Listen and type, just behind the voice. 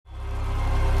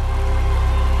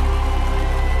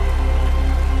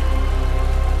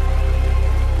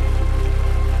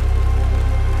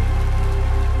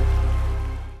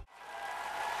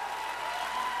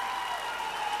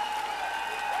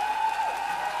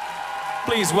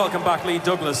Please welcome back Lee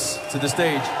Douglas to the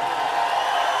stage. You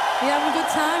having a good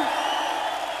time?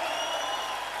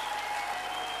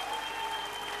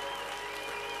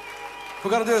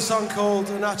 We're going to do a song called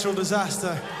A Natural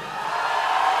Disaster.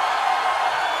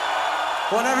 I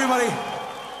want everybody,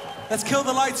 let's kill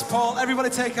the lights, Paul. Everybody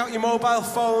take out your mobile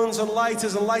phones and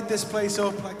lighters and light this place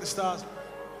up like the stars.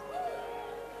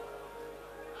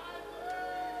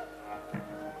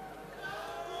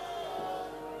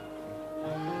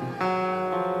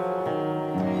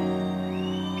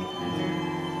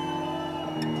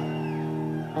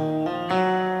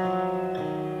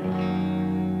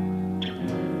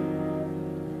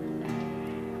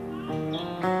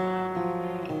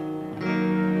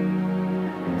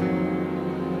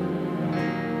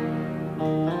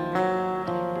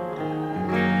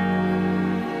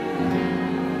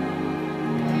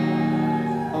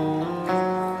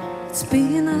 It's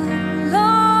been a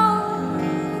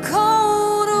long,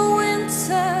 cold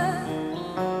winter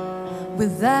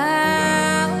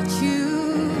without you.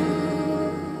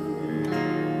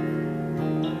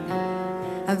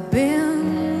 I've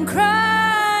been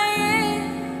crying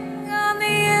on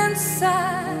the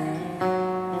inside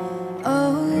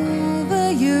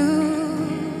over you.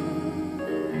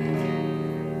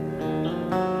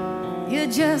 You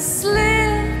just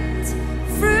slipped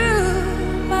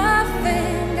through my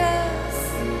fingers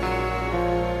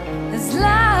as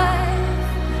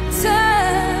life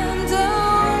turned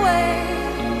away.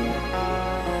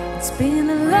 It's been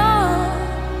a long,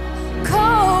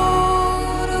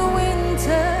 cold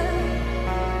winter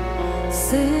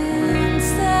since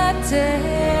that day.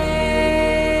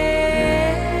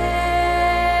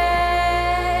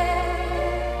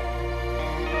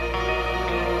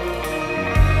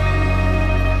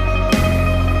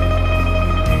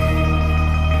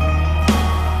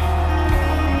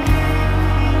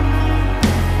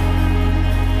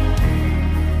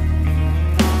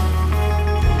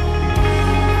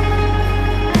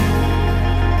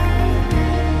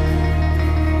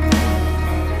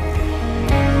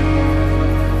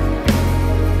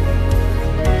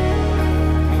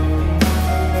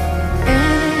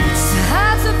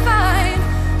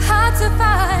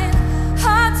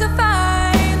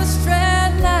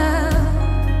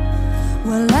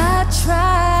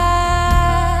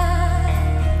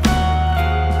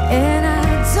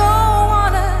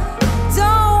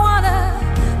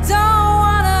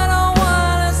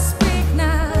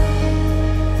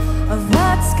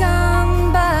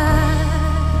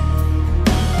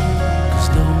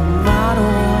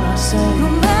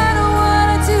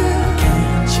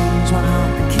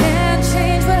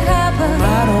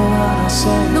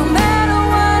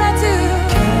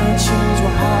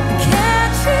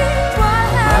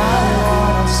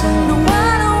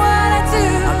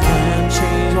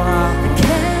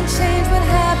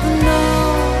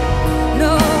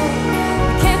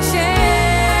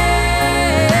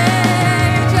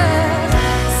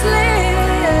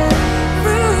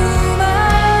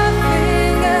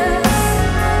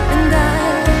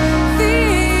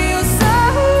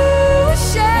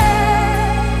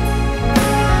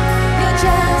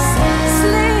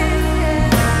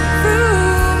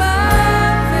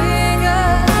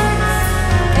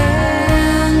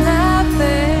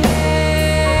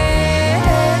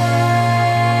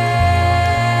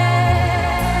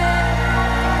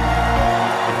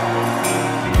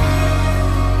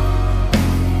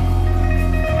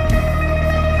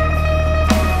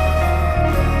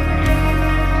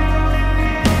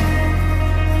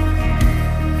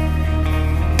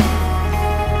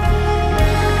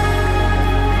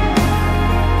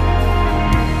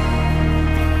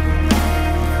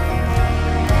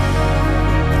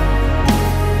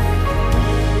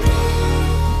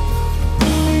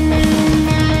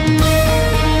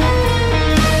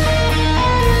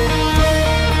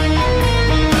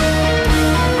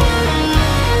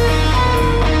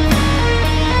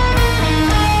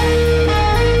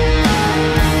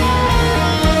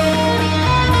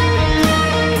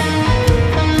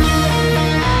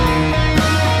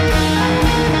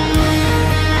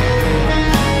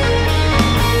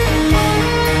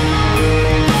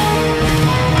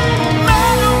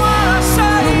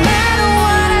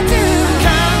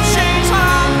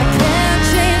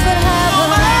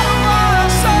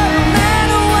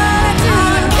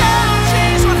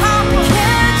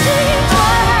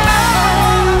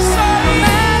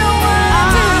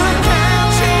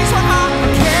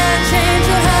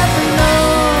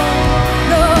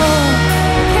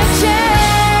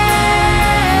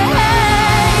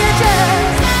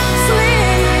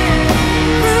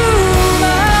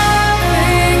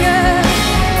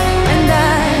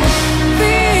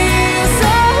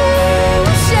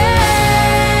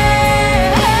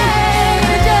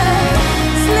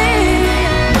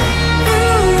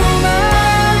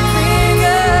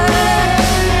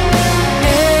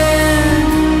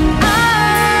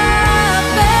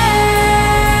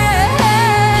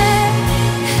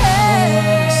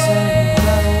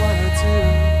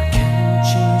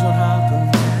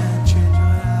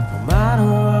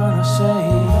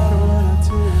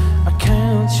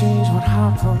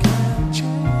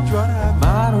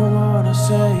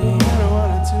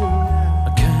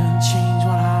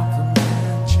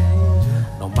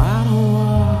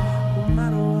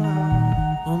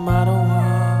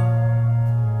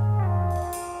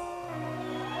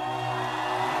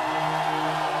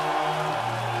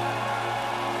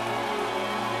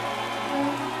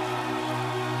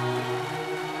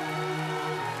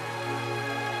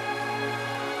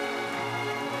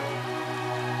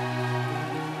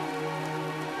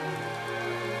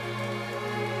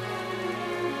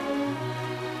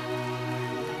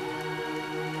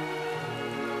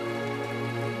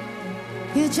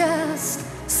 You just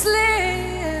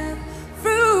slip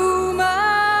through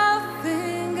my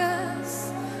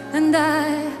fingers, and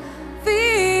I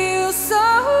feel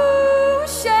so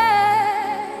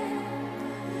ashamed.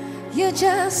 You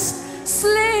just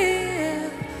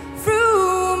slip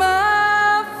through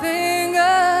my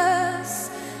fingers,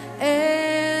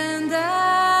 and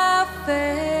I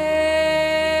fail.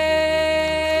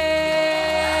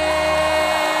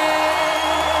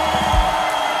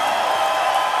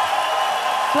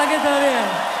 Plug it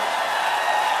in.